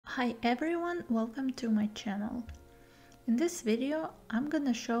Hi everyone, welcome to my channel. In this video, I'm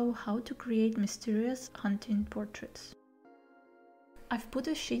gonna show how to create mysterious hunting portraits. I've put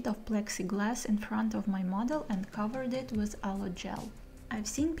a sheet of plexiglass in front of my model and covered it with aloe gel. I've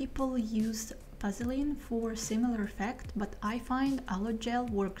seen people use Vaseline for similar effect, but I find aloe gel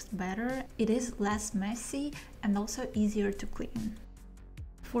works better. It is less messy and also easier to clean.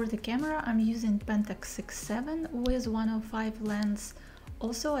 For the camera, I'm using Pentax 6.7 with 105 lens.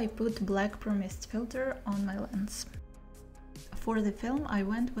 Also, I put black pro mist filter on my lens. For the film, I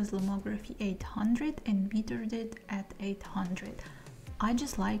went with Lomography 800 and metered it at 800. I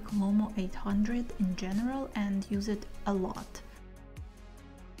just like Lomo 800 in general and use it a lot.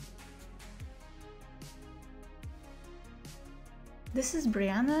 This is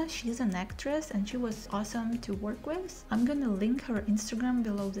Brianna, she's an actress and she was awesome to work with. I'm gonna link her Instagram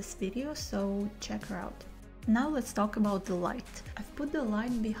below this video, so check her out. Now let's talk about the light. I've put the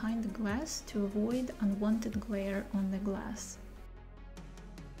light behind the glass to avoid unwanted glare on the glass.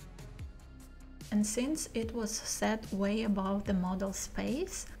 And since it was set way above the model's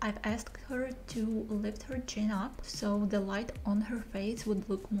face, I've asked her to lift her chin up so the light on her face would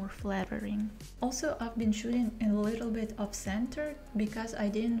look more flattering. Also, I've been shooting in a little bit off center because I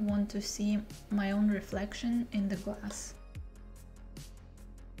didn't want to see my own reflection in the glass.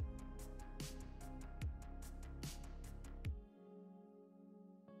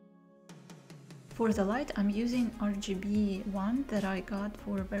 For the light, I'm using RGB one that I got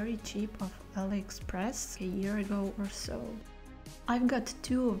for very cheap off AliExpress a year ago or so. I've got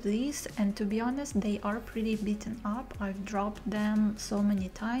two of these and to be honest, they are pretty beaten up. I've dropped them so many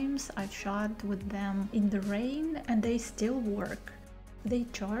times, I've shot with them in the rain and they still work. They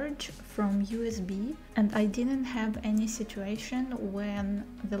charge from USB and I didn't have any situation when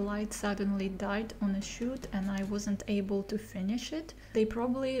the light suddenly died on a shoot and I wasn't able to finish it. They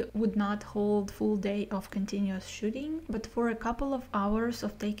probably would not hold full day of continuous shooting, but for a couple of hours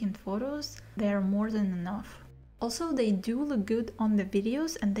of taking photos, they are more than enough. Also, they do look good on the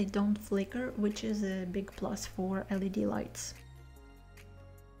videos and they don't flicker, which is a big plus for LED lights.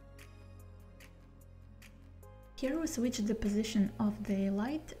 Here we switched the position of the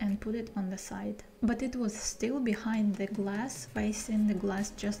light and put it on the side, but it was still behind the glass, facing the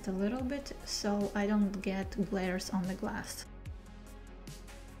glass just a little bit, so I don't get glares on the glass.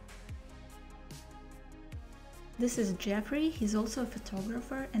 This is Jeffrey, he's also a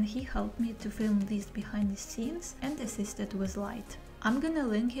photographer and he helped me to film these behind the scenes and assisted with light. I'm gonna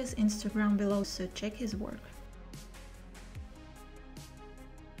link his Instagram below, so check his work.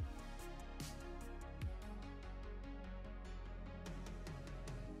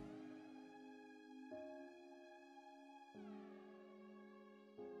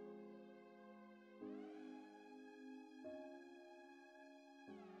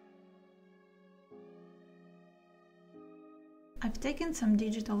 I've taken some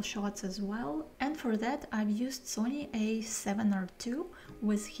digital shots as well, and for that I've used Sony a7R II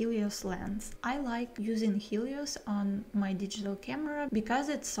with Helios lens. I like using Helios on my digital camera because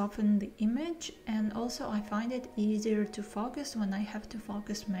it softens the image and also I find it easier to focus when I have to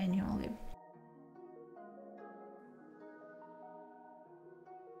focus manually.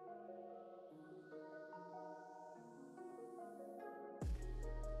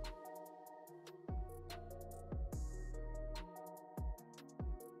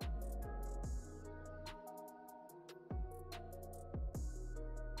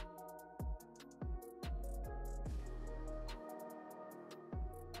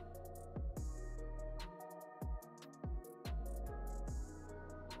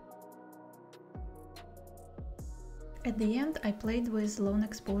 At the end, I played with long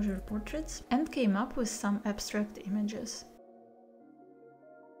exposure portraits and came up with some abstract images.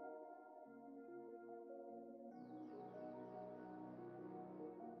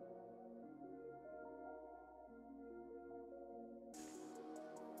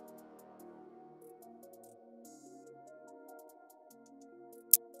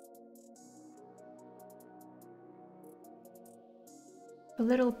 A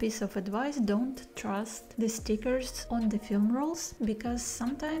little piece of advice: don't trust the stickers on the film rolls because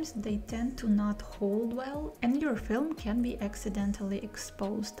sometimes they tend to not hold well and your film can be accidentally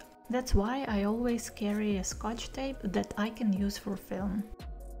exposed. That's why I always carry a scotch tape that I can use for film.